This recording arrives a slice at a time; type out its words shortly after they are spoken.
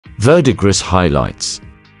Verdigris highlights.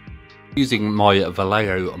 Using my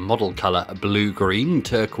Vallejo model colour blue-green,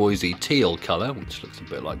 turquoisey teal colour, which looks a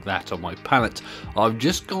bit like that on my palette, I've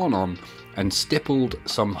just gone on and stippled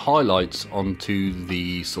some highlights onto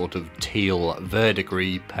the sort of teal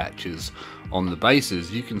verdigris patches on the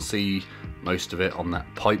bases. You can see most of it on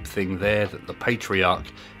that pipe thing there that the Patriarch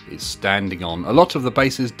is standing on. A lot of the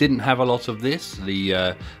bases didn't have a lot of this.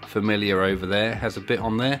 The Familiar over there has a bit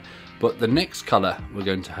on there, but the next colour we're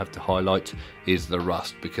going to have to highlight is the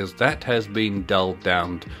rust, because that has been dulled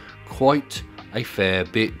down quite a fair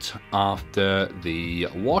bit after the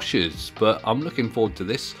washes. But I'm looking forward to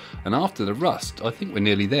this, and after the rust I think we're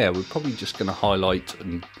nearly there. We're probably just going to highlight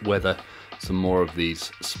and weather some more of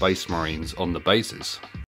these Space Marines on the bases.